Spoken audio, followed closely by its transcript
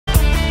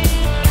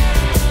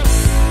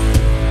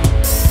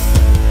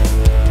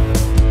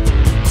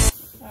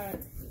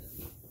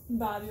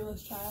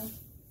Bodiless child.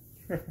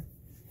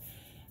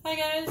 Hi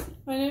guys,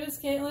 my name is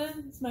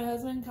Caitlin. It's my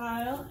husband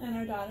Kyle and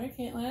our daughter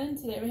Caitlin.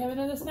 Today we have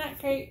another snack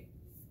crate.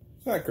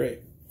 Snack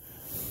crate.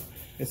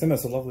 They sent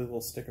us a lovely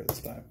little sticker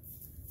this time.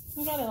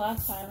 We got it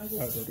last time, I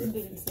just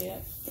didn't see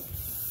it.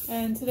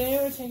 And today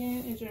we're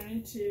taking a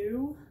journey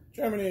to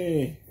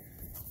Germany.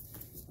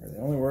 The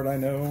only word I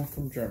know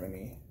from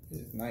Germany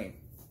is nein.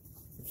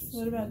 Which is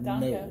what about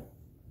Danke? No.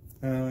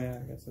 Oh yeah,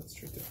 I guess that's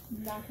true too.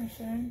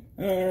 Dankeschön.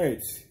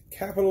 Alright.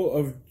 Capital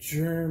of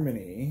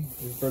Germany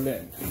is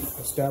Berlin.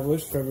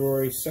 Established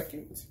February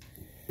 2nd,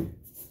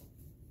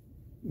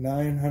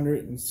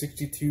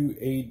 962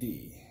 AD.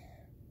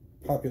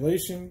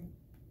 Population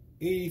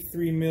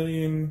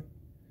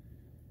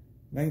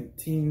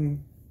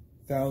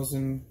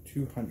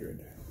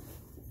 83,019,200.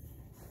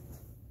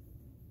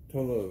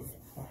 Total of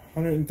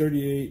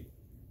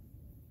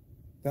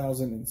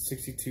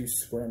 138,062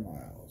 square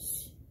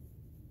miles.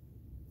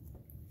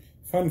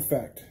 Fun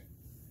fact.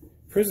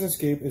 Prison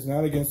escape is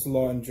not against the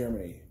law in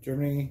Germany.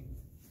 Germany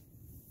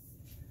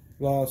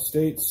law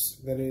states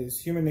that it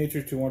is human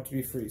nature to want to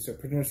be free, so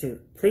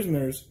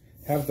prisoners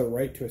have the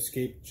right to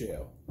escape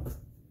jail.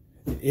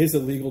 It is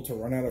illegal to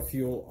run out of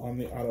fuel on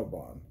the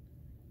Autobahn.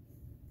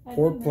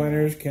 Poor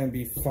planners can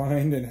be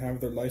fined and have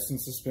their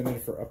license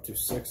suspended for up to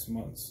 6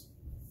 months.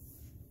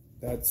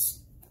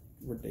 That's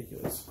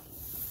ridiculous.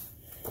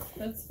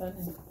 That's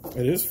funny.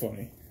 It is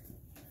funny.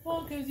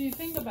 Well, because you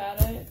think about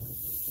it,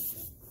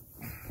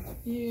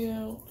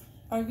 you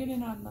are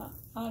getting on the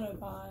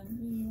Autobahn,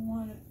 you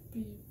want to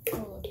be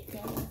full of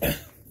gas.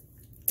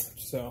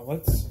 So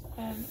let's...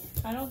 And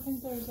I don't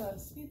think there's a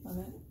speed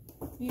limit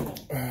either.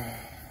 I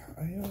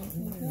don't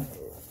know.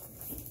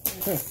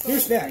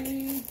 Here's snack.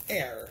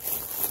 Air.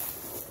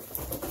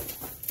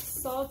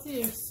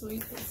 Salty or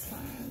sweet this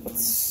time?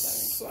 Let's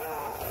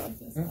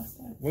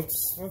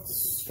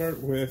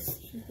start with.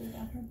 She put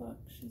down her book.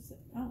 She said,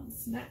 "Oh,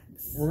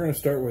 snacks." We're gonna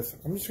start with.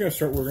 We're gonna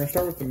start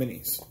with the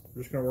minis.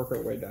 We're just gonna work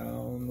our way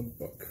down the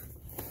book.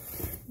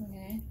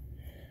 Okay.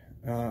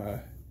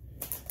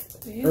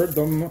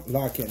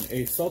 Erdbeerlaken,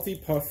 a salty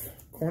puff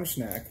corn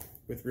snack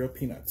with real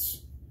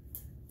peanuts.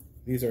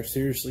 These are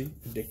seriously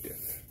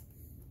addictive.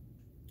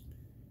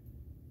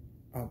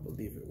 I'll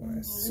believe it when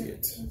I see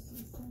it.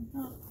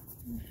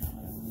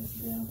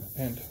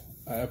 And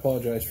I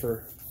apologize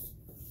for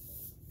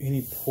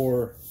any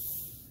poor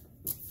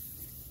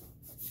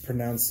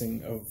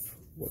pronouncing of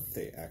what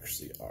they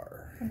actually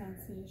are.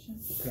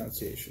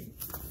 Pronunciation.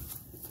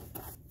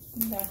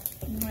 Okay,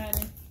 I'm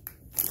ready.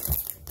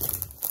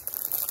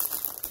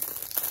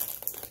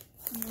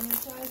 You want to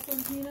try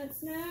some peanut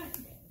snack?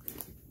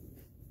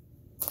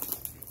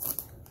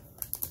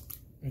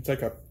 It's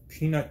like a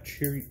peanut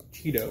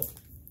Cheeto.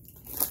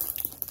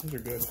 Those are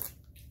good.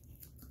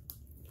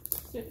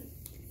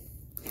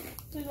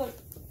 Tastes like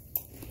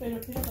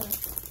peanut butter.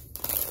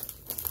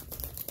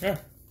 Yeah,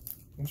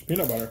 it's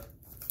peanut butter.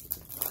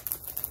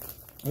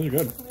 Those are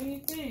good. What do you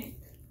think?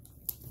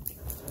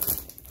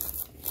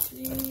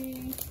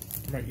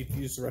 I might eat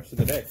these the rest of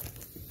the day.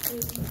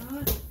 It's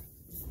not.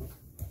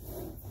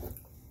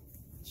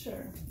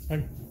 Sure.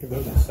 I'd give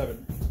those a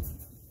 7.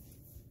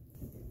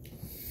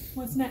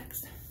 What's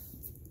next?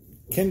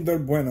 Kinder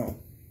Bueno.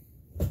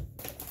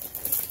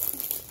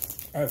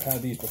 I've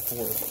had these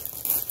before.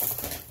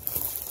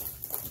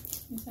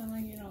 You sound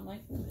like you don't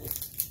like them.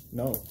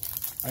 No,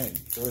 I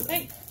enjoy them.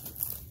 Hey!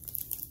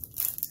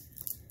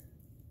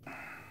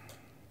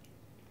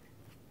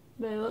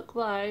 They look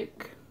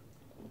like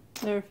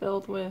they're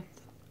filled with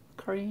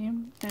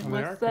cream. And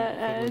what's that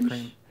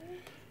edge?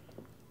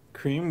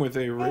 Cream with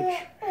a rich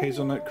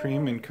hazelnut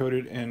cream and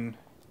coated in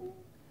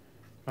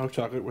milk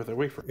chocolate with a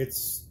wafer.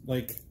 It's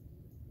like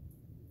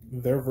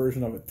their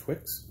version of a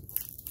Twix.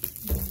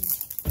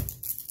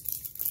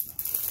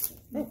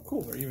 Oh,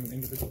 cool. They're even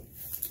individual.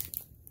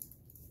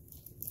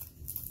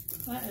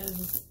 That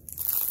is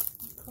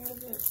quite a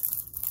bit.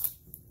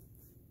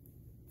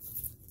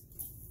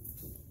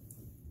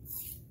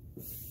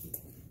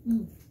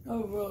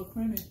 Oh, real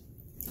creamy.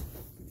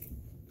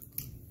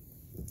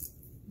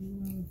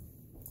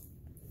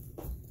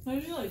 I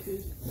usually like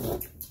these.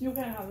 You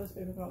can't have this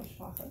because it's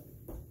chocolate.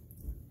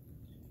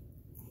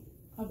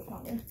 I'm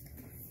sorry.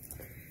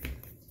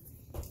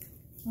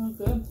 Oh,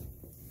 good.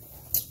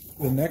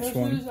 The next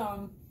one. Is,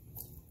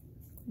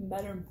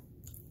 better.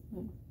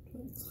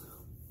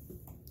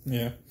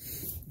 Yeah.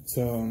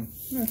 So,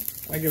 yeah,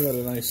 I give that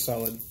a nice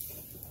solid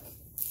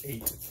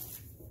 8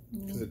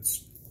 because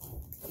it's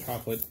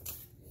chocolate.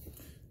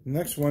 The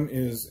next one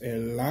is a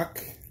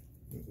Lock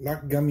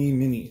Gummy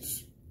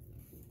Minis.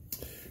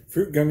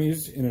 Fruit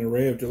gummies in an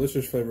array of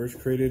delicious flavors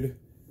create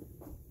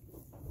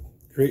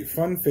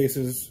fun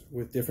faces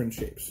with different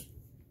shapes.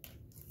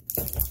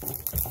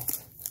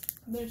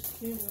 There's 2.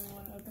 Do we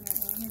want to open it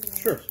one or do we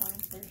Sure. want to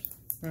first?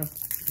 Yeah,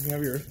 you can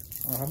have yours.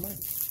 I'll have mine.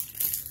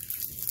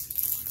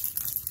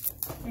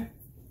 Yeah.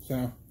 So,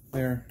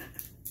 they're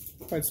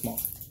quite small.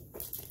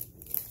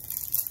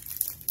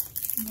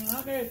 They're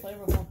not very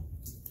flavorful.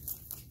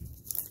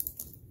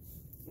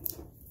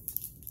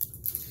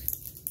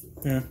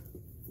 Yeah.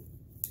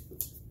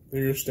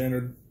 They're your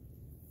standard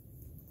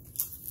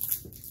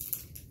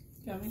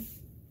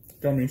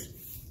gummies.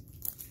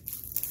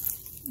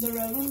 The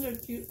red ones are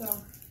cute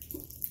though,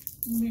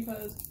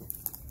 because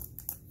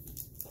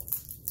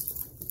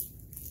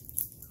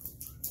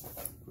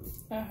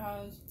it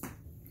has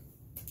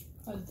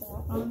a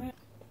dot on it,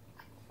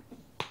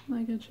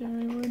 like a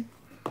cherry would.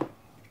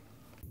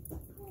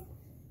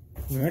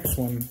 The next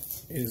one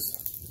is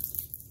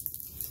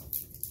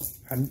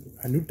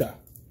Hanuta.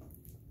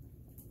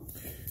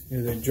 It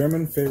is a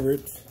German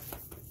favorite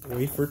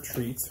wafer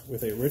treat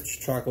with a rich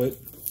chocolate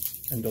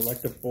and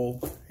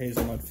delectable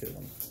hazelnut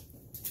filling.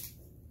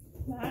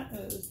 That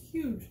is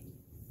huge.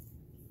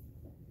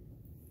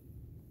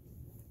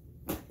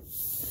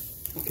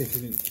 In case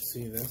you didn't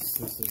see this,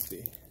 this is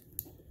the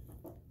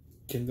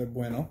Kinder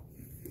Bueno.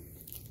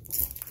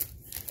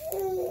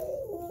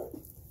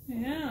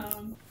 Yeah.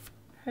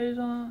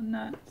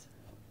 Hazelnut.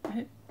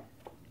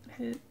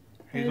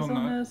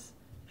 Hazelnut.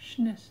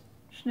 Schnitt.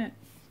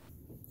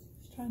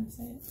 Just trying to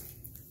say it.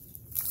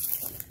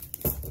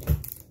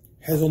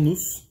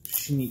 Hazelnuss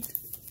Schnitt,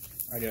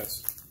 I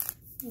guess.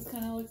 This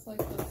kind of looks like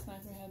the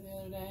snack we had the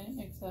other day,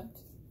 except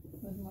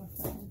with more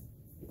filling.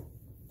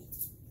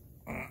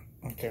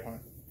 Okay, fine.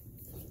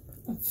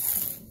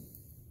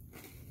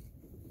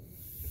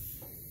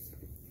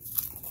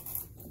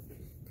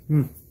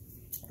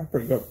 That's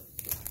pretty good.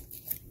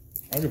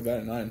 I'll give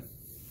that a 9.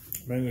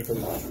 Mainly for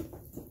the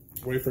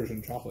wafers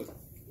and chocolate.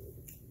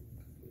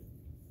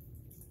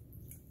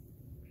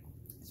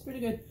 It's pretty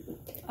good.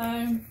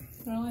 I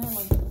only have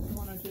like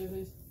 1 or 2 of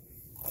these.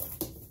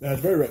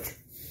 That's very rich.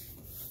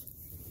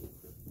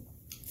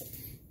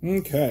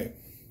 Okay.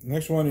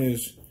 Next one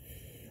is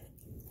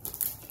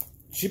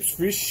Chips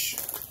Frisch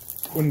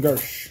und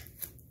Gersh.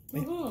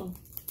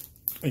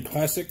 A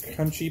classic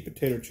crunchy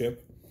potato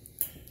chip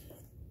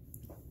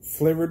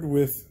flavored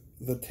with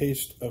the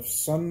taste of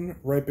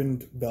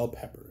sun-ripened bell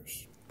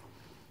peppers.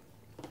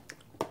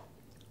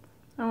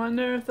 I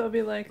wonder if they'll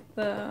be like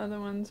the other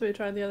ones we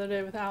tried the other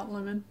day without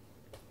lemon.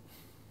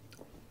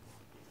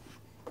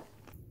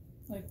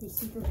 Like the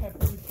super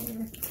peppery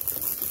flavor.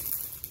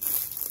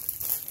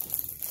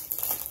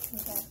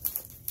 Without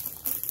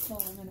the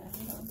lemon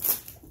added on.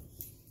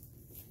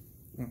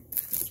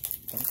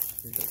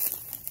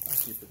 I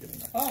keep forgetting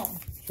that. Oh.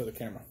 Show the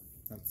camera.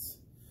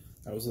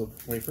 That was the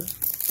wafer.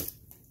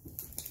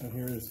 And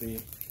here is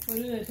the... What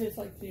do they taste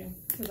like to you?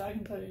 Because I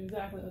can tell you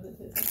exactly what they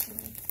taste like to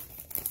me.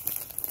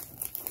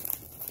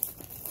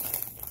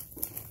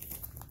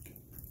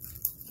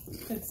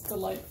 It's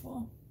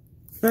delightful.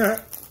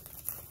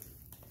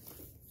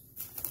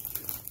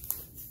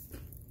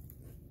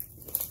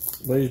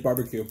 Lay's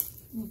barbecue.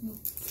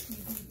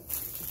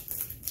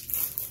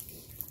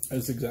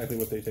 That's exactly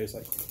what they taste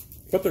like.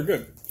 But they're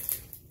good.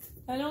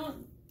 I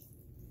don't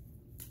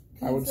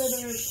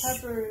consider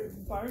pepper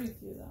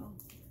barbecue though.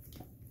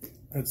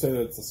 I'd say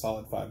that it's a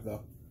solid 5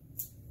 though.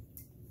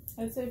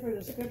 I'd say for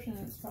description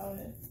it's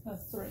probably a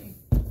 3.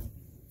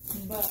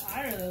 But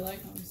I really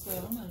like them, so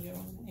I'm gonna give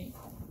them an 8.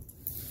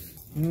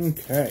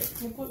 Okay.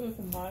 We'll put this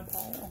in my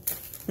pile.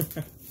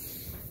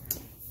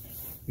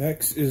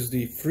 Next is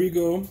the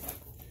Frigo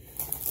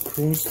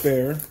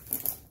Krunspear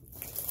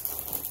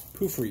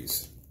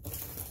Poofries.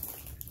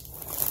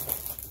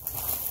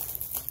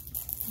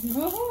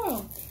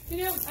 Oh, you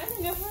know, I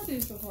think I've had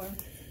these before.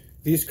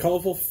 These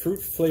colorful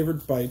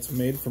fruit-flavored bites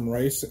made from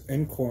rice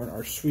and corn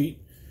are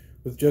sweet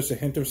with just a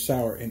hint of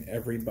sour in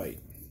every bite.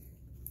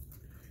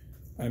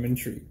 I'm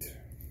intrigued.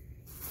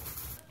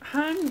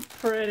 I'm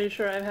pretty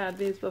sure I've had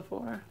these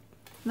before.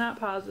 Not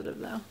positive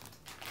though.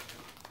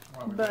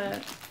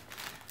 But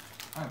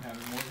I've had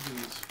more of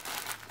these.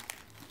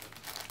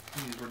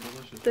 These were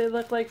delicious. They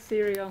look like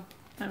cereal.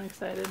 I'm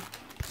excited.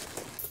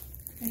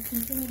 I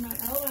can put my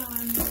elbow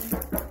on here.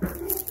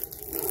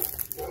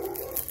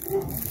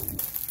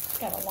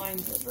 Got a wine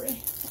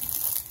delivery.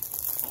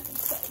 I'm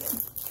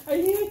excited. Are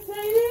you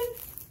excited?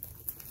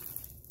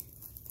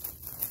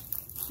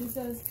 She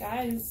says,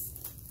 guys,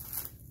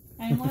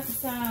 I want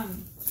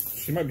some.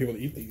 She might be able to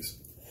eat these.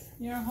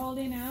 You're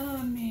holding out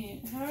on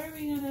me. How are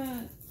we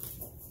gonna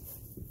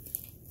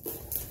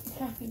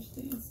package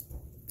these?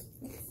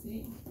 Let's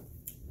see.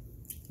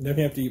 You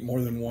definitely have to eat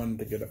more than one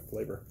to get a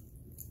flavor.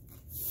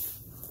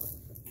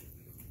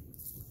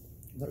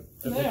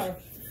 They're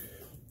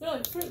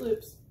like Fruit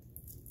Loops.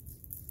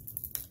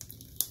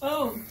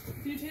 Oh,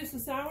 do you taste the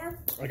sour?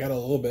 I got a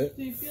little bit.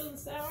 Do you feel the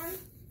sour?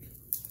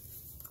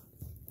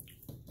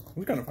 It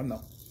was kind of fun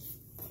though.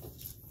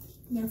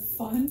 They're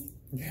fun?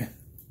 Yeah.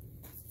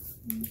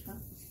 Okay.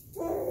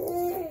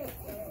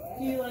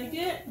 Do you like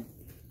it?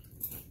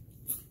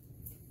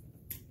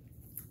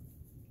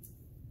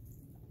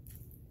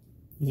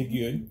 Is it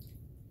good?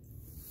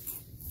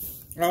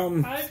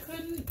 I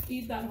couldn't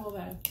eat that whole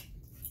bag.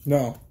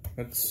 No,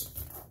 that's...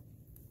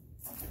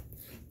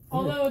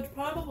 Although it's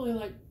probably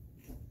like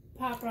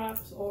Pop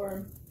Rocks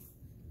or...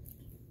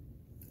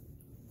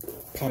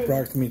 Pop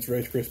Rocks meets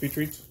Rice Krispie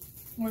treats?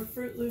 Or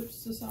Fruit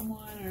Loops to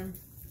someone, or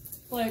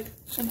like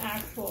an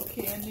actual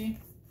candy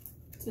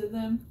to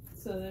them.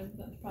 So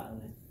that's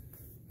probably...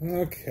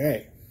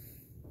 Okay.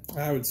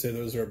 I would say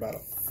those are about a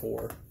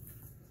 4.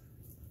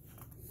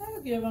 I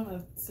would give them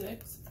a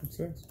 6.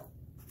 6?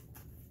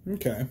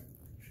 Okay.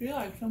 She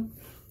likes them.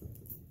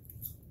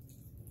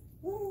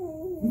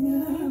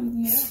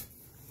 Yeah.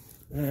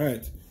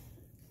 Alright.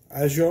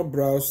 Azure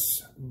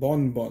Browse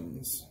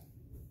Bonbons.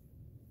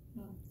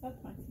 Oh, that's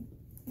fine.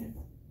 Yeah.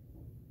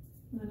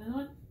 And another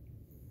one?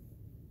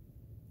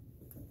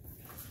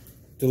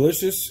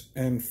 Delicious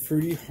and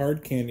fruity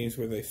hard candies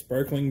with a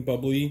sparkling,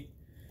 bubbly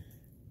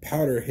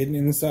powder hidden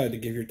inside to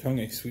give your tongue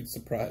a sweet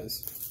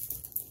surprise.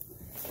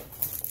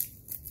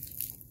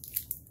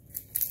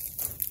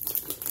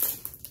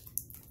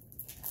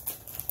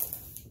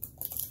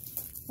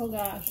 Oh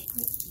gosh.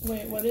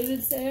 Wait, what did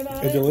it say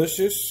about A it?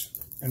 delicious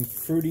and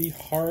fruity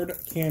hard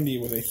candy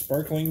with a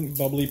sparkling,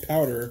 bubbly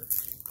powder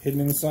hidden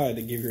inside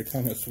to give your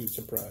tongue a sweet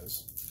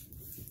surprise.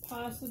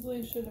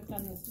 Possibly should have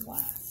done this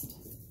last.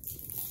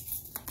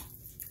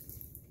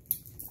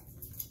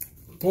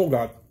 Oh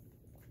God.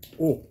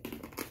 Oh.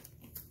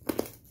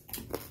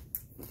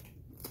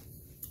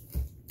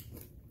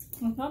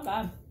 It's not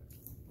bad.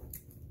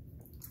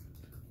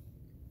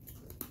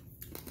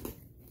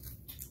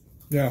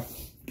 Yeah.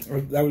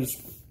 That was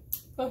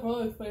That's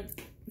really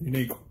sweet.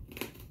 unique.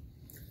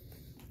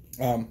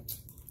 I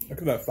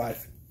give that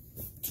 5.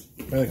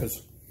 Mainly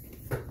because,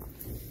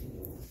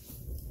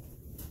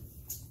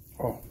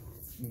 oh,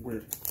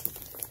 weird.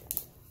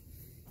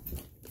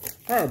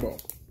 Haribo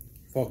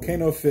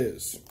Volcano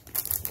Fizz.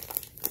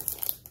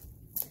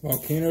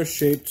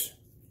 Volcano-shaped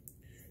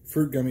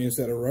fruit gummies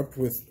that erupt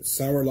with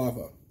sour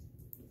lava.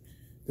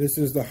 This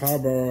is the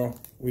Haribo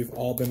we've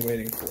all been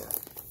waiting for.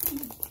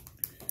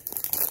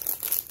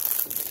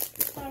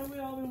 How have we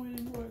all been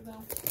waiting for it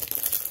now?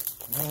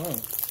 I don't know.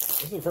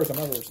 This is the first time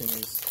I've ever seen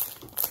these.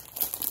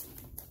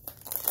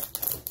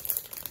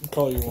 What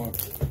color you want?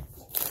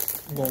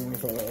 I'm going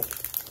with a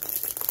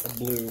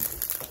blue.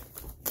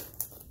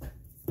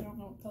 I don't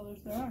know what colors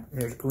there are.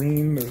 There's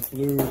green, there's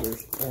blue,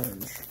 there's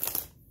orange.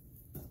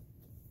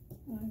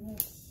 I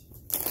guess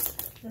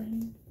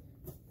green.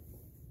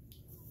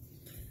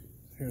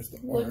 Here's the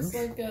orange. Looks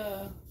like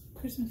a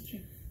Christmas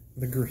tree.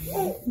 The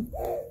green.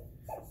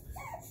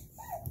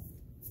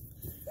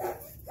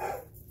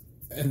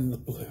 And the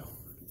blue.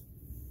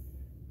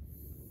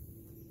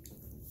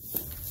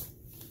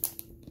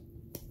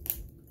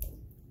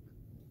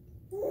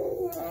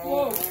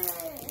 Whoa!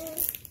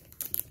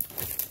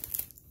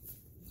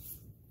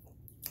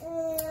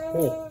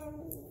 Oh,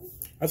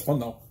 that's fun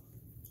though.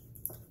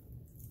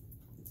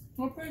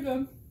 Well, pretty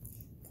good.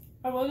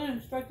 I wasn't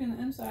expecting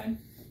the inside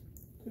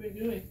to be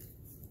gooey.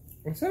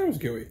 I said it was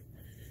gooey.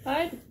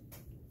 I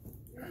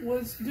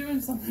was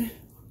doing something.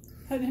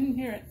 I didn't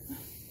hear it.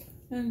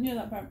 I didn't hear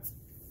that part.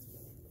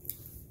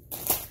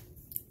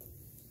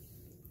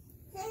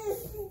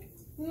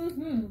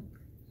 Mm-hmm.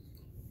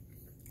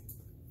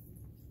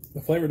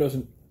 The flavor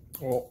doesn't,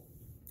 well,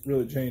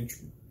 really change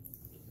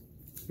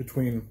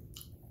between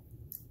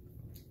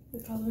The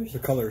colors. the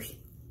colors.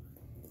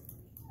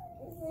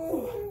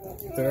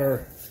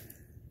 They're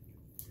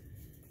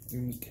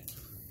unique.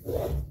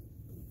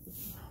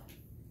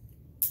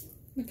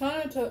 It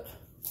kind of took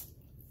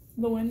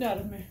the wind out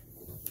of me.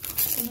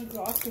 I'm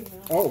exhausted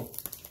now. Oh.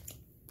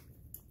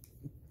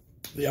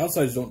 The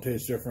outsides don't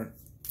taste different,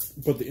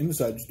 but the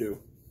insides do.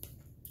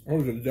 Oh,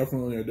 it's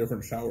definitely a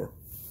different sour.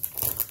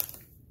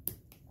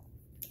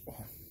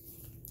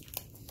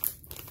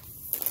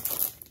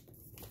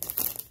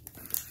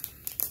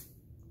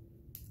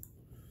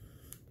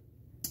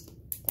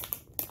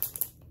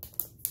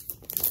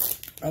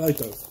 I like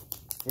those.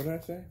 What did I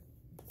say?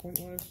 Point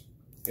was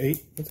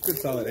 8. That's a good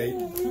solid 8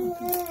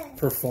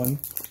 for fun.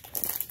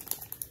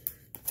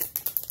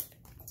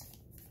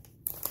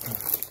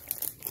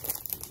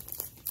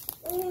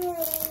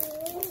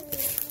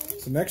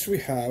 So next we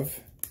have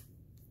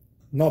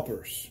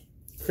Nuppers,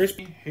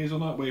 crispy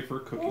hazelnut wafer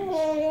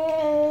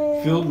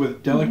cookies filled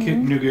with delicate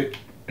nougat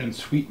and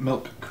sweet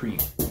milk cream.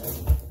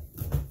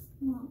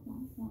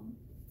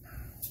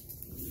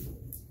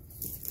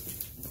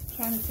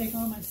 Trying to take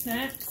all my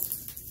snacks.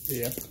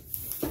 Yep.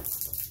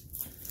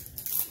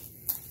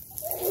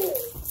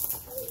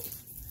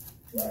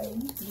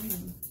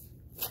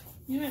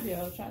 You might be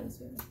able to try this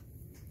with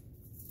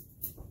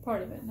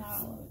part of it, not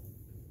all of it.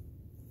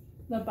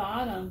 The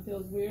bottom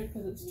feels weird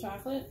because it's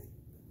chocolate.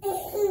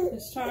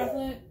 It's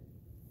chocolate,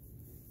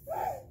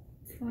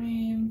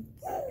 cream,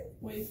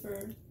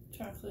 wafer,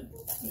 chocolate,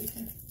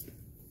 wafer.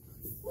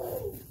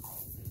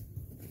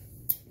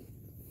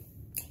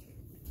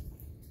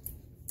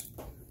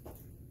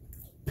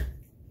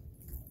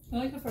 I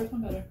like the first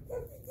one better.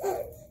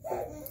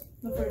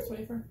 The first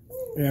wafer.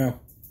 Yeah.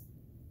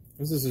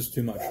 This is just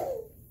too much.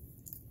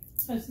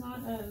 It's not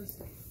as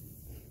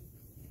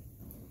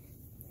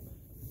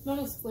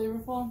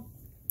flavorful.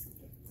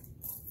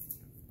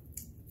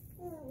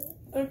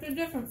 It's a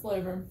different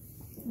flavor,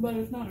 but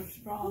it's not as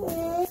strong.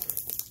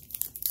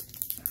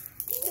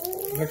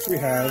 Next we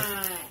have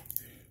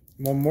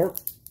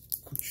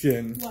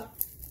Momorkuchin. What?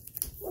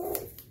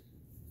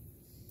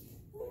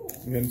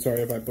 Again,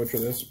 sorry if I butcher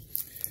this.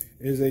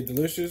 It is a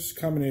delicious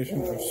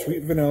combination of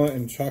sweet vanilla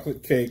and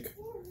chocolate cake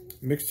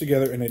mixed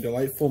together in a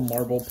delightful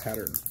marble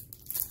pattern.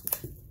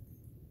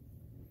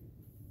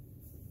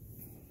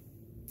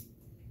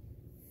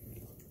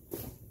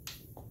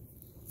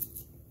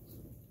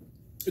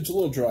 It's a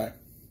little dry.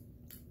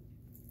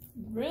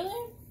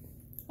 Really?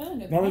 I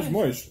think it's Not as nice.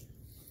 moist.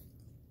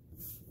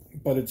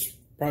 But it's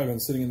probably been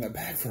sitting in that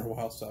bag for a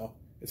while, so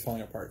it's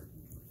falling apart.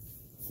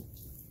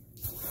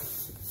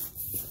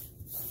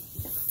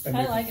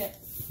 I like it.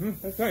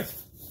 That's nice.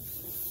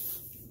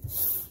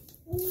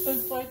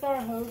 It's like our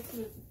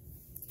hostess,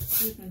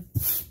 excuse me,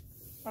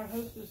 our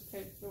hostess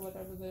cakes or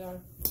whatever they are.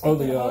 Oh,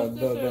 the the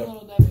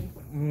Little Debbie.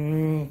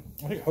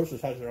 I think Hostess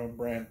has their own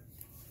brand.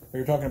 But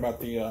you're talking about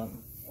the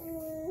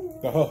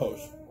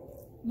Ho-Hos.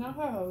 Not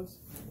her host.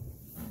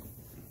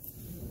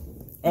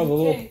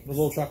 Oh, the cakes.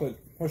 little chocolate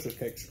Hostess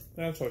cakes.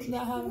 That's Hostess.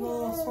 That have a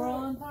little swirl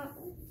on top.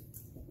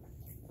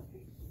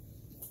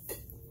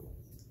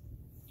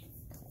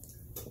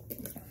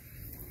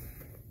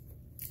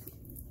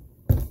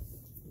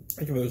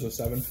 I give those a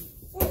 7.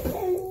 That's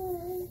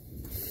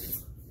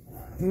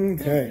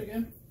Okay. pretty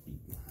good.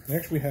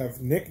 Next we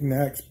have Knick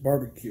Knack's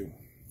Barbecue.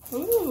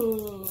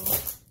 Ooh.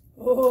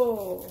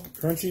 Oh.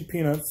 Crunchy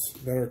peanuts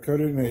that are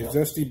coated in a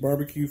zesty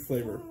barbecue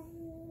flavor.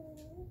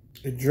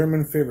 A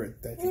German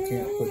favorite that you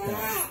can't put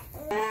down.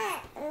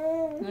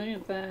 Look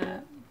at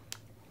that.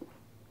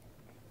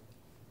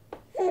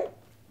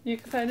 You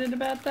excited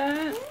about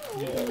that?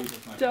 Yeah,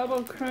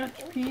 Double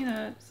crunch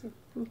peanuts.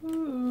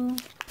 Ooh.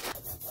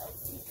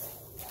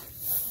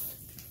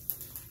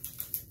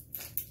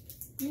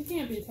 You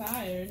can't be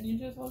tired. You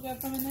just woke up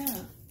from a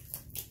nap.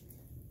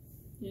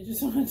 You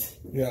just want to...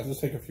 Yeah, just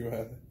take a few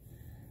ahead.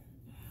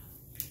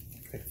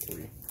 Take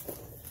 3. You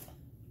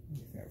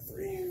can have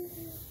 3.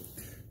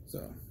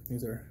 So,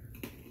 these are...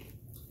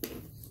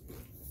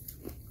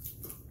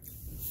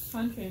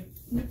 Crunchy.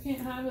 You can't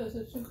have this.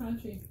 It's too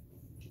crunchy.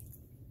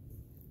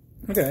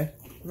 Okay,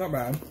 not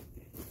bad.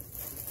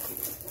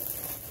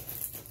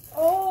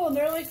 Oh,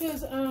 they're like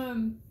those, are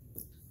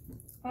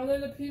they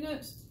the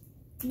peanuts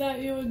that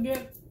you would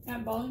get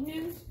at bowling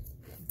games?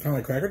 Kind of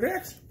like Cracker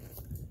Jacks?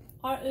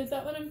 Is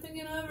that what I'm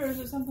thinking of, or is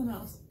it something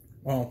else?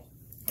 Well,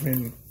 I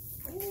mean,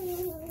 I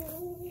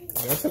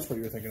guess that's what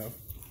you were thinking of.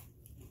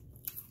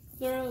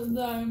 They're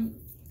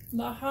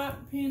the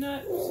hot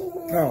peanuts.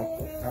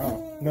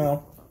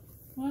 No.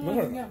 What am I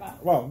thinking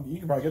about? Well, you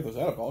can probably get those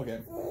at a ball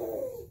game.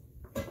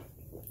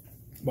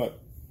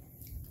 But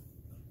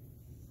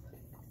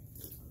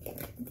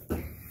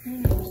I've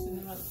never seen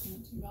them at the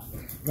peanuts you got.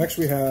 next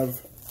we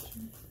have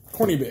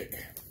Corny Big.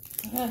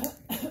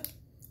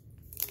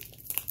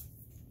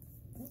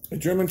 A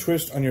German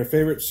twist on your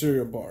favorite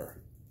cereal bar.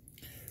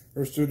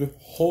 Roasted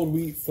whole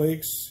wheat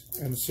flakes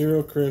and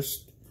cereal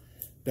crisp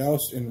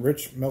doused in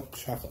rich milk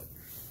chocolate.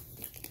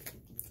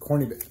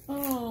 Corny Big.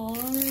 Oh,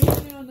 are you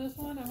eating on this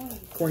one? I want to.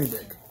 Corny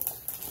Big.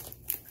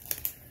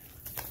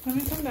 Can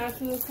we come back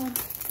to this one?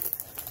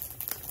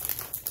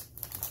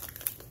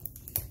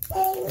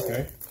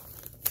 Okay.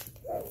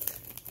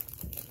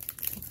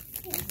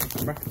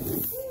 Come back.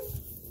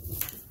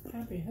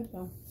 Happy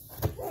hippo.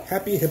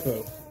 Happy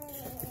Hippo.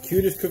 The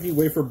cutest cookie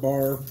wafer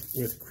bar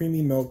with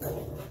creamy milk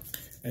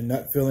and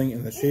nut filling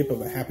in the shape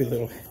of a happy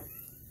little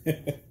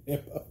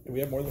hippo. Do we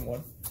have more than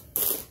one?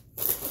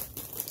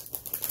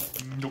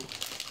 Nope.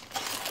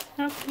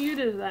 How cute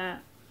is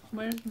that?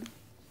 Where's...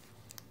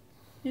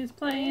 He's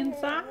playing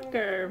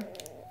soccer.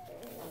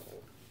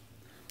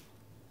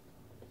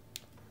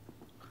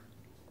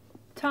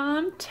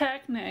 Tom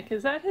Technic,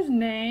 is that his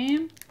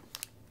name?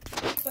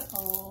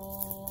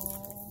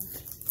 Oh.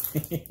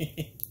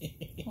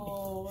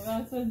 Oh,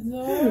 that's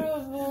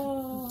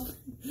adorable.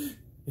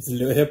 It's a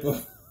little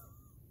hippo.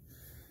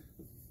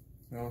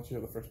 I want you to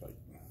have the first bite.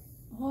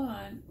 Hold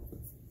on.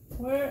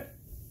 Where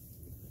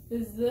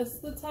is this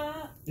the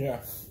top?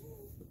 Yeah.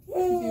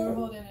 You were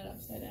holding it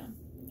upside down.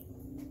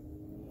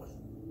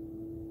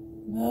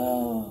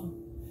 No.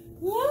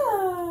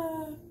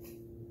 Look!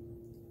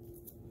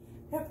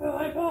 Hippo,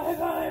 hippo,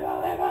 hippo, hippo,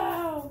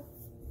 hippo!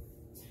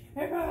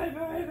 Hippo,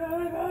 hippo, hippo,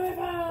 hippo,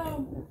 hippo!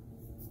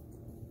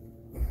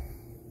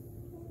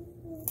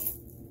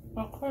 A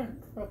current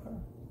cooker.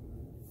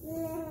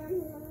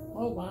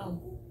 Oh, wow.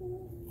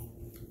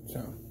 So,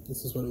 this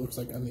is what it looks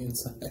like on the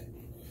inside.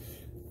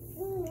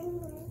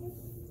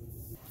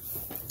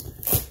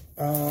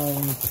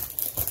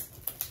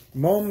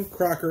 Mom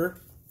Cracker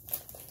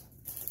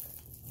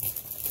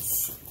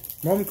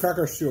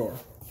Sure.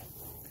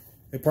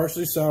 A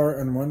partially sour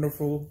and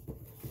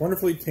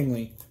wonderfully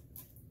tingly.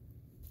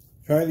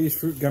 Try these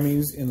fruit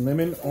gummies in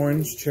lemon,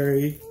 orange,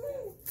 cherry,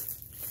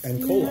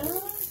 and cola. Yeah.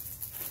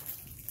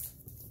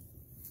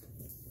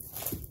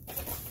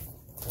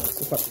 Let's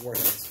look like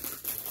warheads.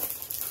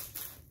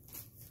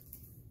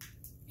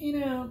 You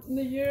know,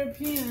 the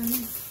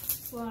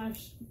Europeans /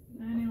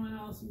 anyone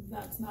else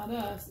that's not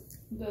us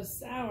does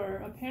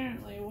sour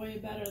apparently way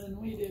better than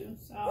we do.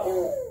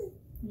 So,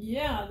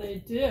 yeah, they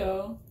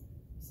do.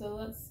 So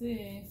let's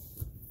see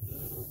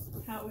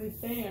how we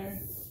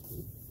fare.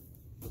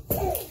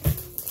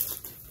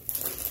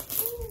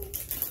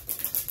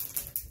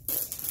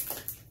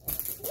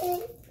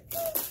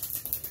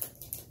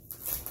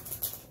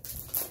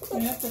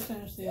 to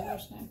finish the other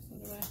snacks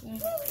otherwise.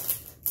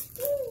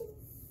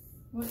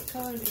 What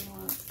color do you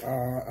want?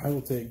 I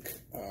will take.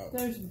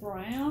 There's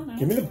brown.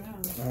 Give me the.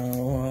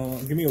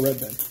 Brown. Give me a red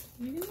then.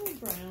 You can do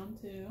brown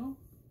too.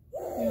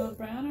 You want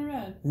brown or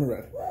red? Give me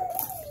red.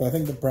 So I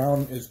think the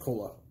brown is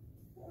cola.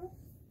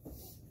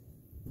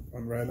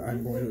 On red,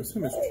 I'm going to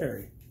assume it's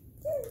cherry.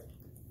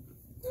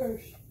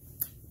 Kirsch.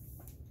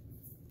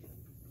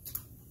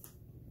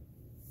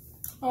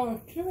 Oh,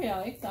 cherry, I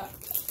like that.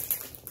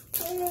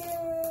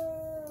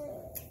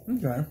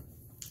 Okay.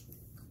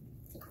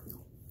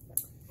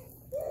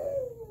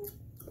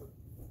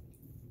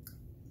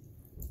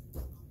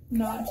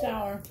 Not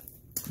sour.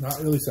 Not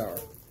really sour.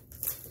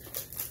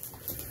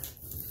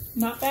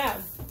 Not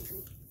bad.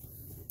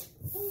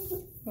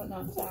 But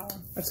not sour.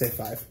 I'd say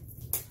 5.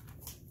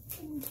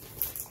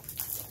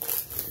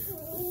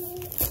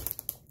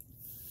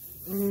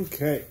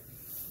 Okay.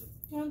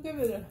 I'll give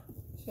it a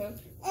shot.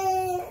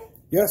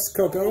 Yes,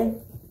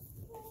 Coco.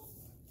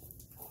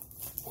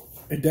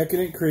 A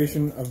decadent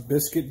creation of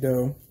biscuit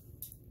dough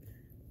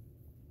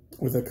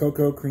with a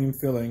cocoa cream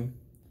filling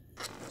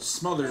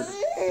smothered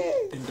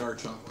in dark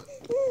chocolate.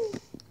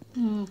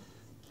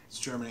 It's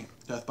Germany.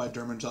 Death by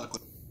German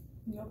chocolate.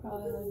 You'll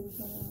probably like this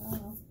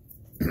one.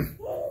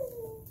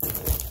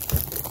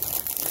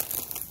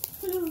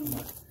 I don't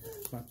know.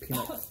 My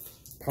peanut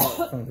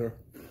pot thunder.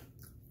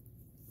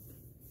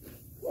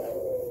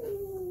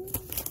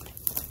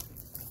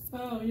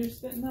 Oh, you're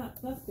spitting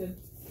that. That's good.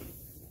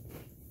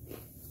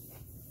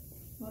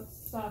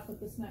 Let's stop with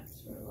the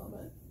snacks for a little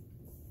bit.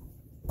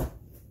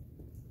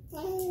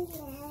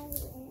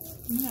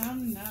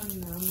 Nom, nom, nom,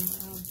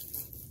 nom.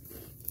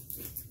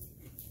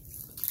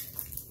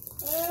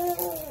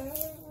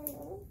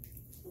 Oh,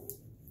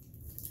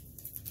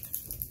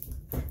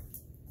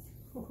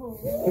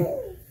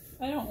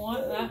 I don't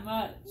want that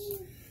much.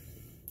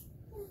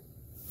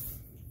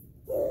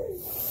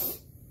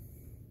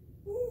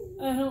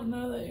 I don't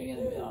know that you're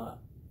gonna be all.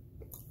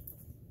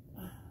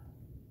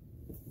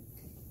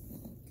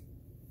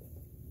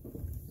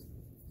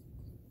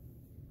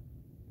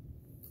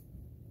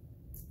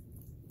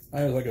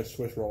 I was like a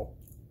Swiss roll.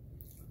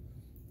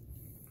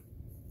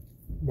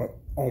 But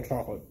all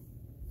chocolate.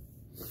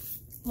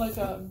 Like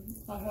a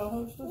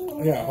ho-ho Swiss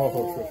roll? Yeah,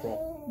 ho-ho Swiss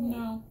roll.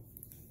 No.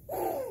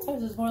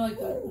 This is more like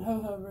the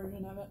ho-ho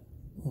version of it.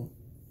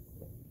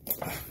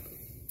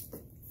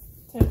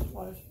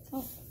 Taste-wise.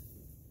 Oh.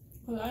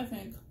 But I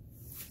think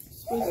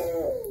Swiss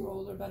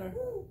rolls are better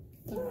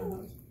than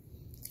ho-hos.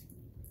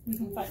 You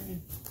can fight me.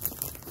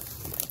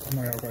 I'm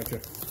not gonna fight you.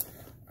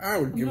 I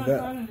would give I'm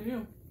that. not fighting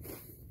you.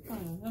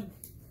 Fighting them.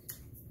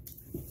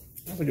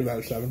 I would give that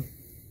a 7.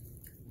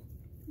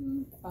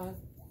 5.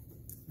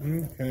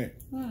 Okay.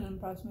 That didn't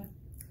impress me.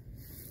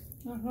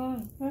 Not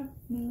fun. No,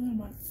 never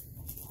mind.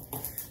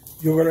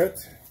 Yogurt,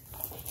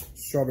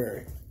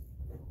 strawberry.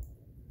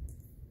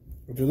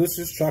 A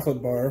delicious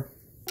chocolate bar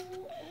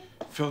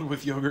filled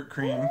with yogurt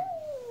cream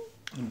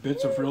and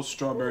bits of real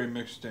strawberry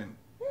mixed in.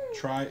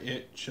 Try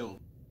it chilled.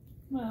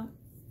 Well,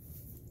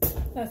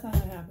 that's not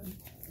gonna happen.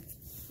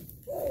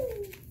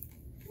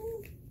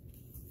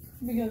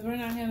 Because we're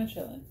not gonna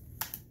chill it.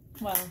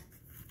 Well,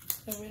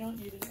 so we don't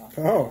eat it all.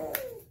 Oh,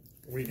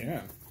 we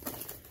can.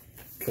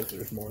 Because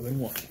there's more than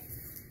one.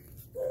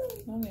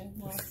 Okay,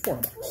 well,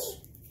 $4.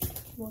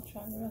 we'll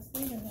try the rest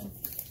later then.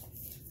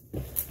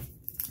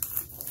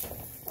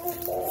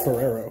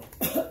 Ferrero.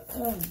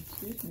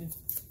 Excuse me.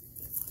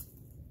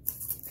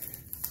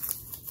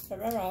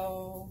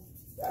 Ferrero.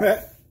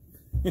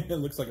 It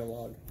looks like a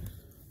log.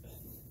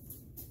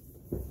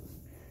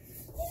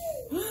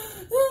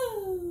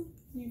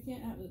 You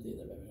can't have it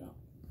either, baby. No.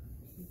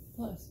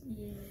 Plus,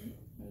 you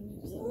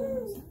need to set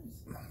them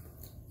size.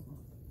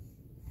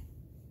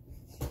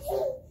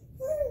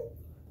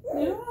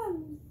 Yeah.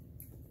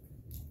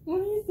 What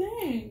do you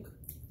think?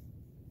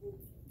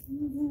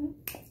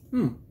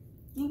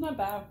 It's not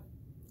bad.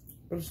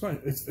 But it's not.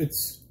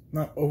 It's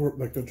not over.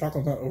 Like the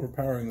chocolate's not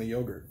overpowering the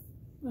yogurt.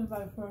 And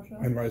vice versa.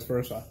 And vice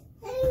versa.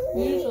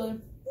 Usually,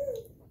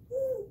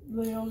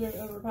 the yogurt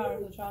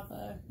overpowers the chocolate,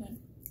 I think.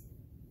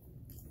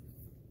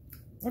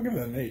 I'll give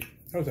that an 8.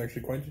 That was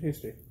actually quite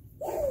tasty.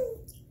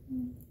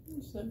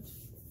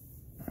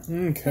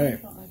 Okay. I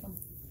don't like them.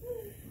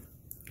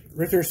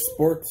 Ritter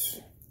Sports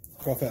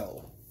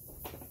Gaffel.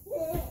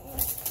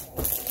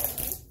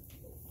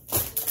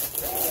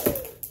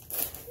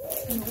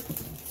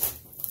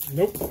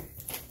 Nope.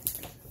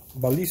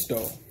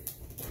 Balisto.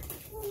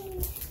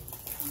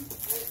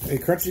 A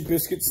crunchy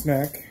biscuit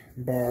snack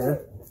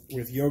bar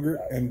with yogurt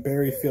and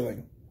berry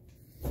filling.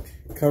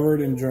 Covered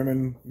in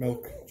German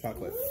milk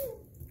chocolate.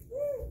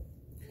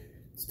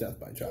 It's death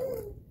by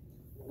chocolate.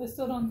 I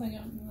still don't think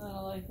I'm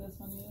gonna like this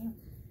one either.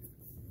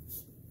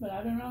 But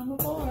I've been wrong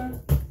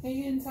before. Are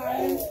you getting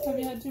tired? Have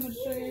you had too much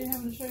sugar? You're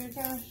having a sugar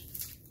crash?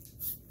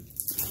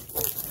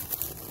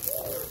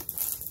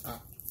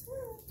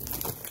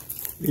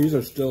 These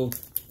are still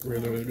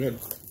really, really good.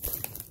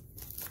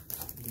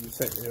 Did you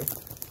say you?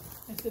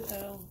 I said,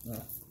 oh.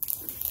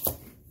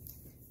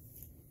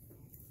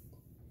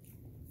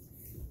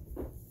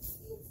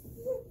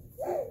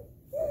 Oh.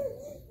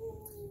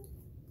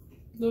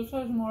 This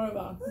has more of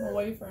a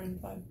wafer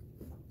inside.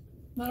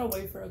 Not a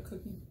wafer, a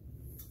cookie.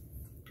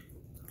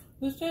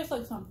 This tastes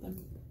like something.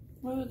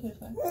 What does it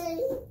taste like?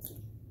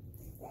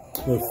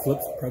 Those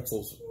flipped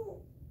pretzels.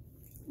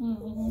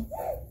 Mm-hmm.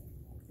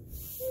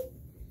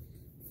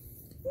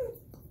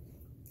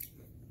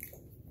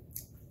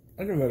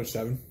 I give that a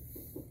 7.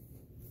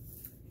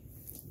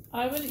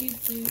 I would eat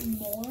these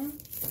more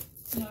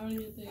than I would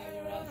eat the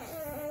rest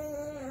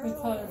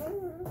because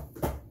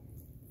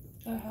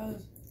it has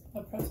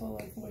a pretzel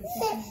like wafer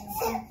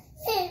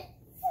thing.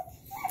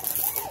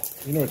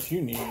 You know what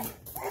you need?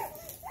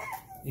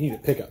 You need a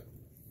pickup.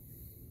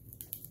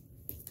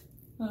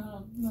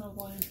 No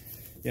blame.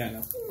 Yeah, I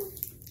know.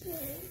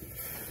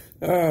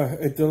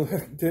 A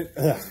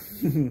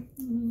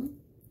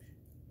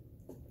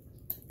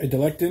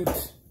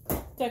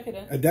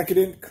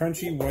decadent,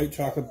 crunchy white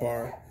chocolate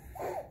bar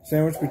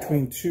sandwiched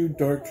between 2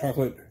 dark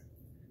chocolate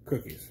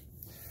cookies.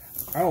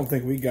 I don't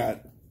think we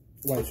got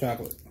white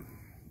chocolate.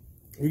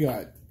 We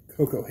got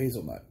cocoa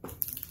hazelnut.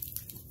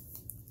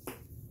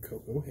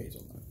 Cocoa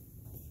hazelnut.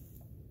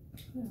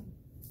 Yeah,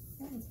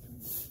 that was good.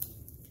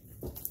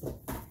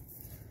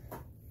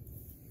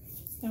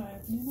 Am I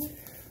opening it?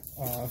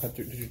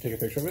 Did you take a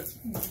picture of it?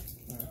 No.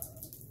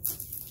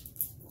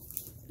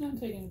 I'm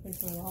taking a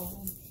picture of all of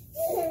them.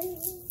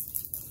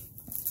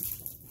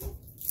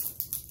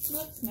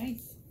 Looks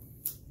nice.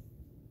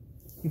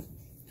 It's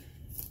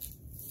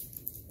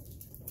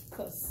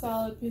a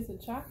solid piece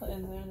of chocolate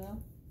in there, though.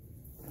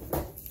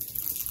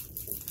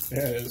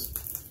 Yeah, it is.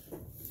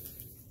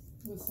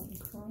 With some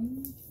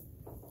cream.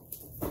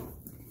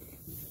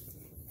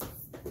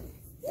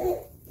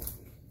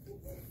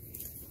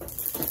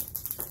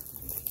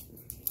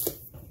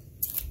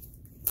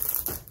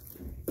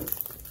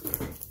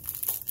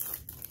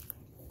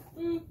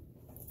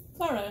 It's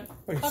alright.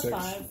 Like A 6.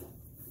 5.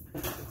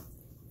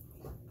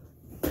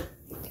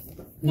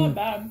 Not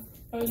bad.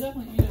 I would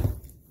definitely eat it.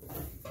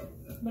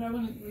 But I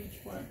wouldn't reach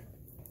for it.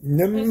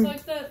 It's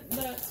like that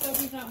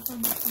stuff you got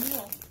from the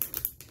meal.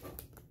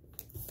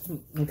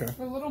 Okay. It's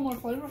a little more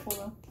flavorful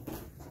though.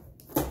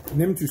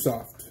 Nim too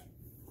soft.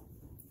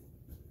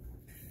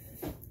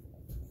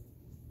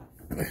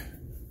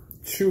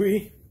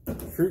 Chewy,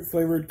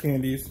 fruit-flavored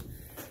candies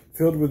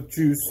filled with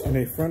juice in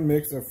a fun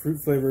mix of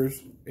fruit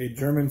flavors, a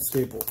German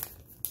staple.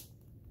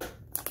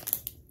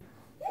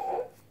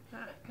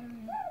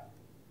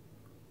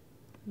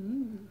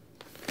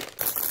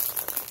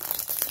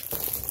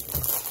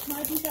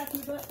 My teeth after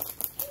that.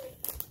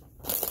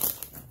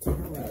 Take a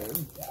red.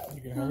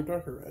 You can have a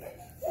darker red.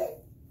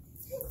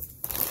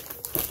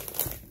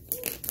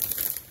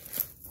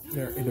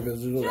 They're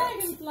individual wraps.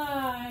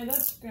 Dragonfly!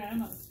 That's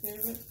Grandma's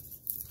favorite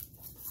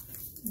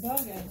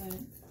bug, I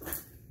think.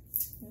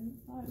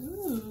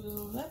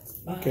 Ooh, that's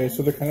fun. Okay,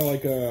 so they're kind of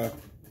like a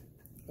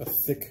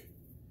thick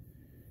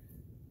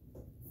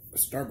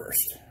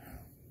starburst.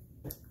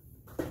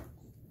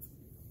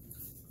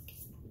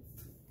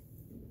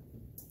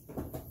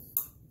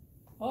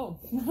 Oh.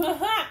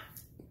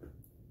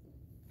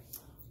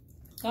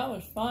 That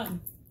was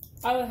fun.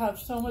 I would have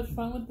so much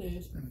fun with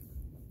these.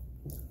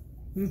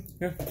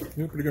 Yeah,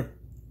 pretty good.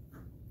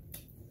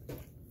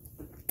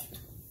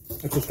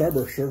 It's a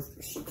starburst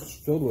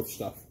filled with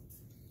stuff.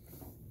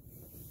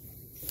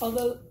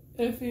 Although,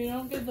 if you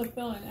don't get the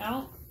filling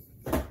out,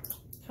 it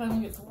kind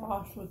of gets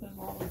lost within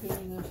all the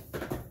gooiness.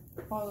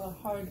 All the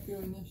hard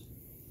gooiness.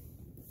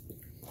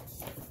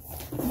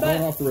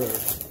 Going off the road.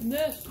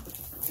 This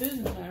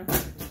isn't there.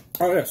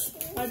 Oh, yes.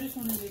 I just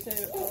wanted to save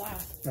it for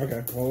last.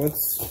 Okay, well,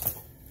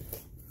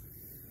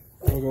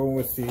 we'll go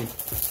with the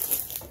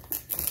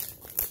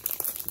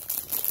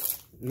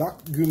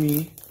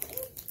Lockgumi.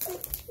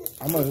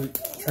 I'm going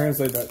to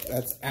translate that.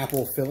 That's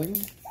apple filling.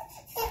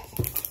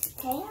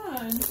 Hold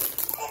on.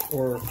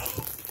 Or an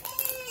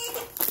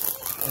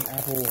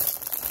apple, I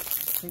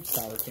think,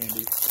 sour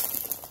candy.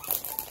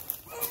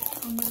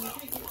 I'm going to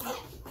take it.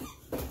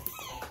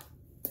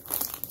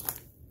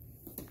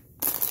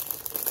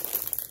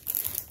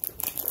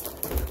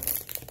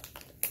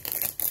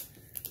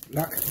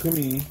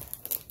 Lockgumi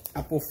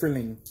apple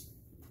filling.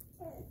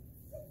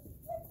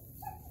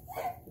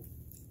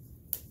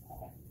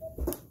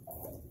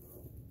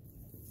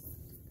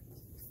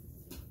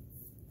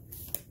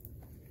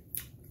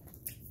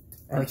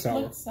 Or sour.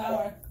 Looks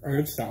sour. Or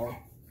it's sour.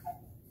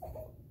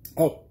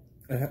 Oh,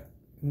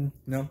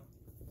 no.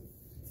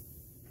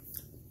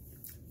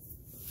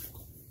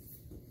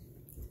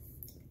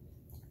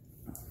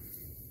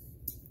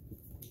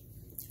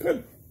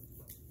 Good.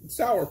 It's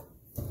sour.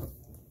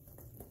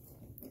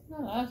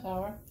 Not that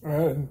sour.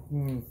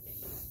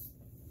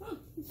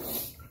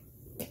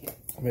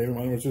 Maybe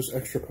mine was just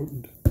extra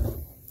potent. Oh,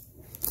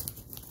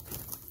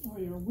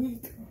 you're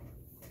weak.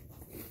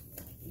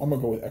 I'm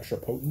gonna go with extra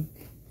potent.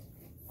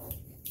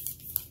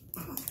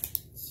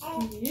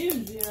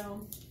 Excuse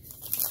you.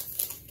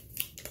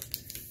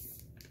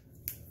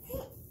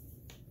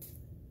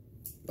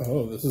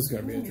 Oh, this is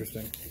gonna be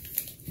interesting.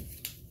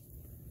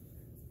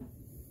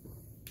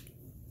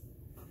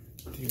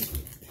 Do you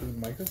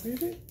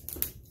microwave it?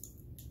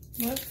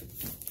 What?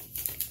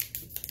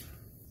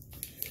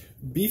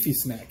 beefy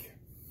snack.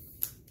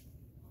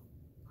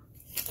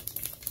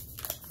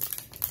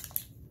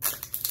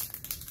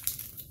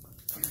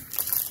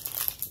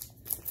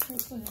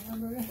 What's in a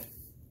hamburger?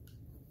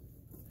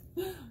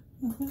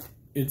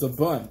 It's a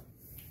bun.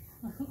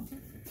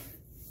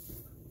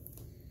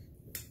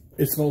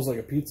 It smells like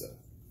a pizza.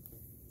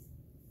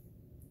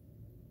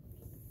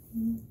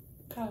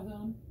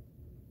 Calzone.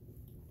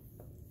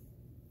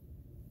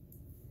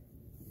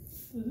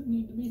 Does it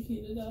need to be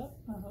heated up?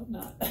 I hope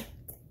not.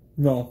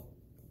 No.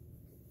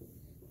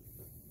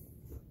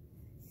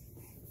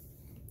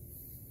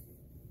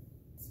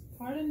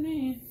 Pardon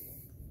me.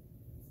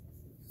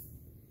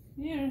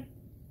 Here.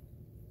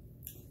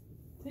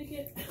 Take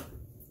it.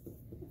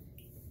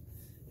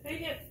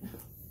 Take it.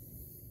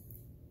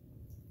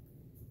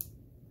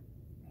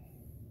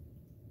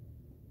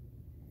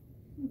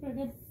 Okay,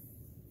 good.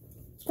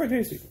 It's quite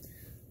tasty.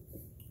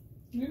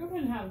 You go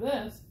ahead and have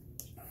this.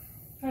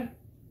 Okay.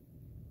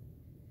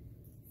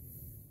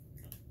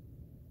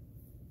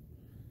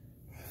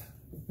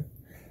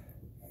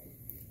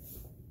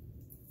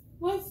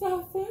 What's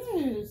that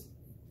face?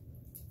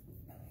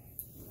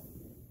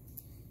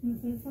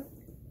 It'd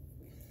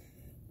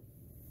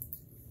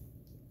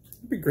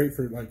be great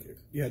for like,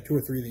 yeah, 2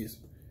 or 3 of these.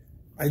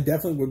 I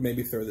definitely would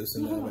maybe throw this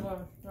in the oven. Gosh,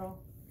 girl.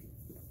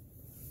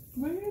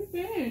 What do you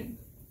think?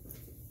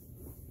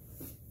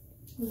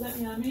 Is that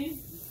yummy?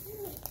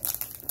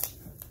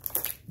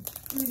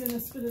 We're gonna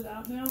spit it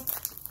out now.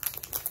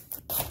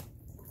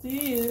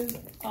 These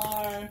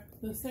are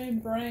the same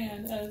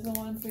brand as the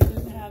ones we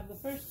didn't have the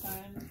first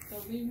time. The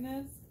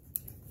Leibniz.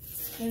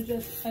 They're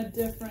just a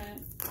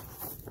different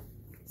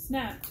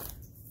snack.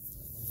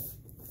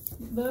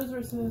 Those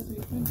were supposed to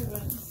be Twinkle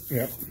Buns.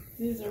 Yep.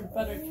 These are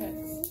Butter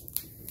Kicks.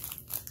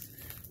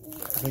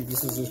 I think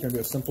this is just going to be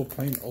a simple,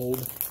 plain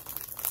old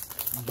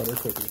butter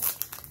cookie.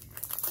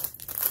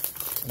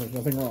 And there's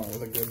nothing wrong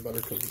with a good butter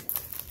cookie.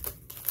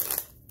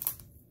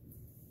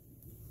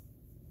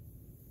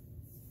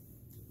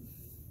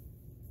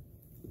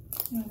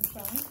 You want to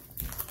try it?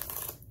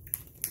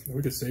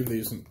 We could save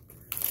these and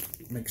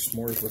make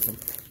s'mores with them.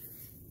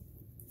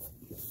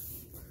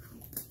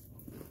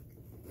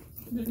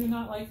 Did you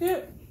not like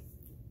it?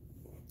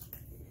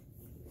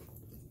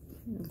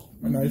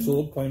 A nice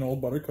little plain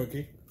old butter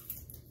cookie.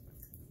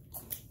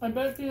 I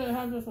bet you they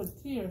have this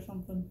with tea or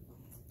something.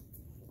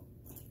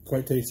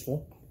 Quite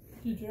tasteful.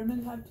 Do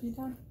Germans have tea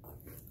time?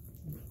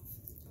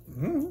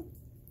 Mm-hmm.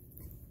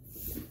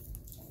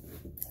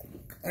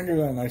 I give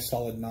that a nice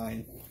solid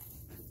 9.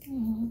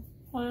 Mm-hmm.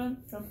 Plain,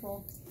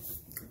 simple.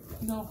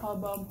 No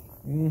hubbub.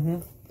 Mm-hmm.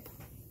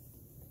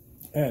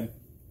 And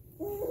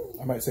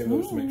I might save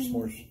those to make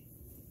s'mores.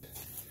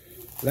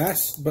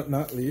 Last but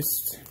not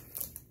least,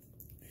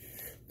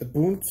 the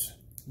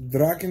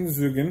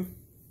bandwagon.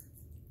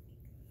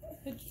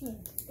 It's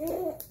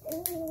there.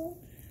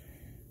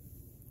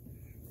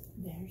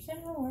 They're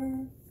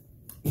sour.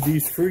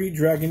 These fruity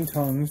dragon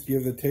tongues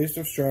give the taste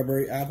of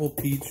strawberry, apple,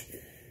 peach,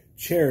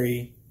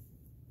 cherry,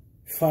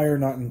 fire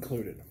not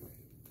included.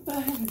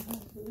 Fire not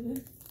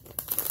included.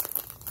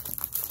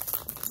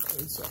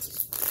 It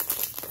says.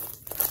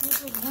 What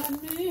does that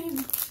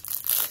mean?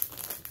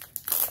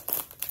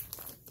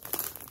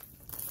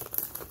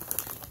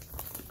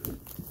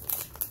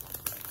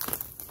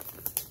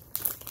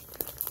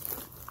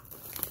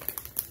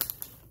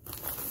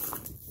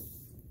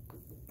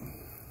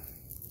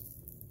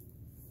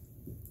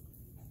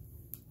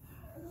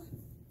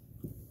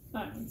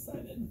 I'm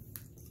excited.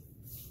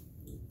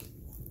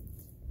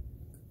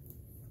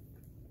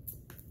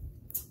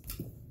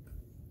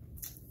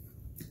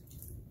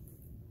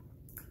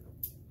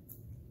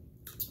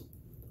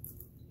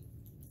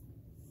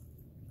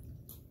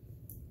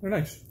 They're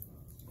nice.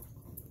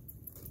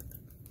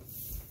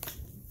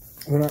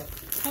 They're not.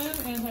 Kind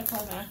of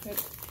anticlimactic.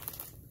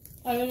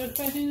 I was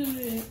expecting them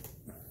to be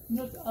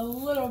just a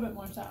little bit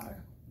more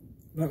sour.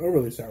 Not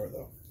overly sour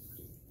though.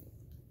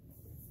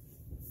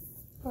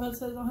 Well, it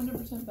says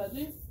 100%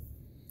 veggie.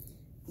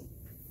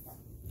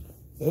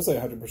 It does say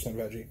 100%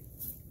 veggie.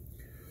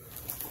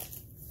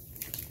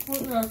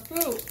 What's that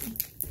fruit?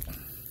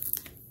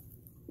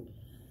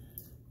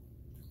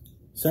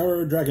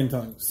 Sour dragon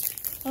tongues.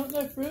 What's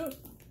that fruit?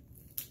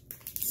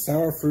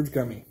 Sour fruit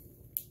gummy.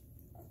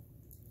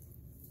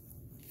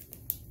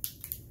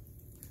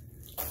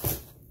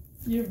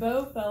 Your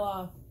bow fell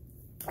off.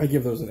 I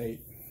give those an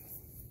 8.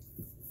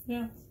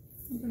 Yeah,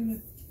 pretty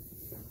good.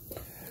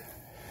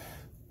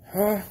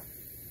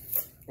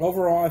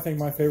 Overall, I think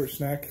my favorite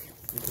snack,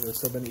 because I've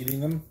still been eating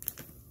them,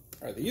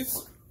 are these.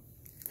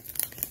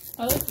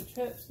 I like the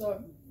chips,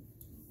 the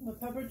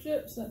pepper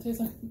chips that taste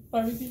like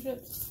barbecue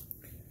chips.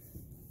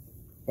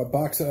 But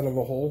box out of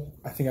a whole,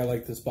 I think I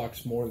like this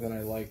box more than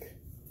I like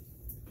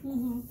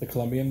the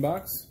Colombian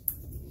box.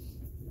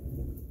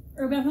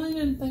 I definitely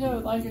didn't think I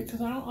would like it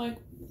because I don't like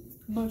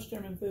most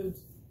German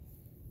foods.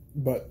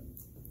 But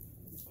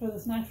But the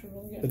snacks were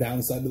really good. the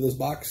downside to this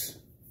box,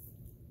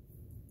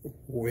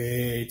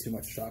 way too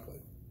much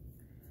chocolate.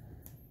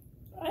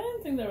 I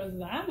didn't think there was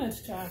that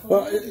much chocolate.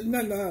 Well,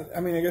 not. I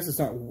mean, I guess it's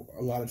not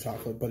a lot of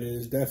chocolate, but it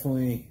is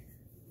definitely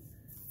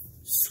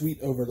sweet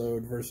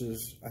overload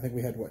versus, I think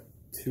we had, what,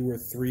 2 or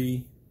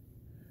 3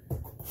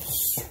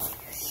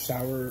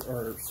 sour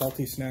or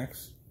salty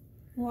snacks?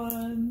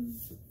 One.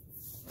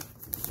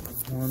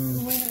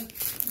 One. We had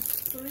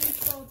 3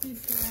 salty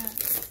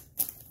snacks.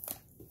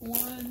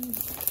 1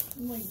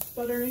 like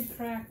buttery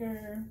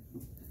cracker.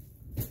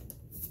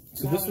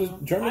 So this was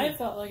Germany. I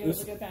felt like it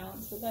was a good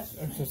balance, but that's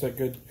just a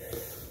good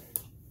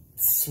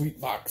sweet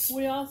box.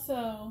 We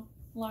also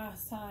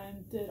last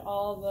time did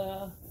all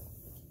the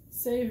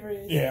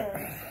savories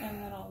first,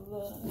 and then all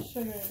the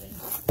sugary.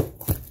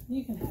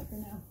 You can have her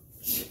now.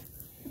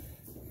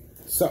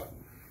 So,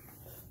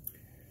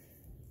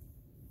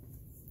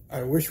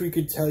 I wish we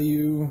could tell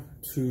you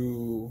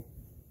to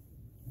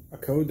a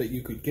code that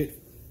you could get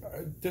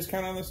a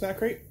discount on the snack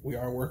crate. We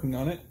are working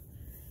on it.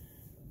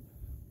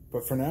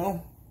 But for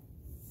now,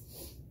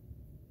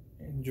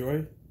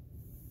 enjoy.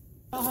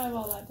 I'll have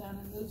all that down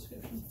in the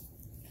description.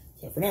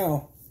 So for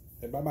now,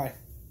 say bye-bye.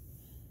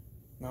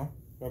 No?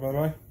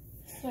 Bye-bye-bye?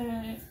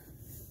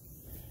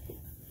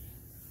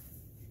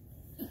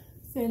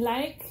 Say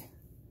like,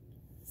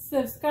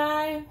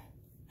 subscribe,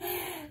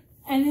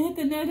 and hit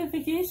the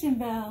notification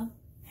bell.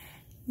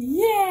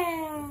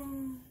 Yeah!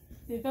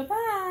 Say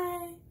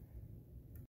bye-bye.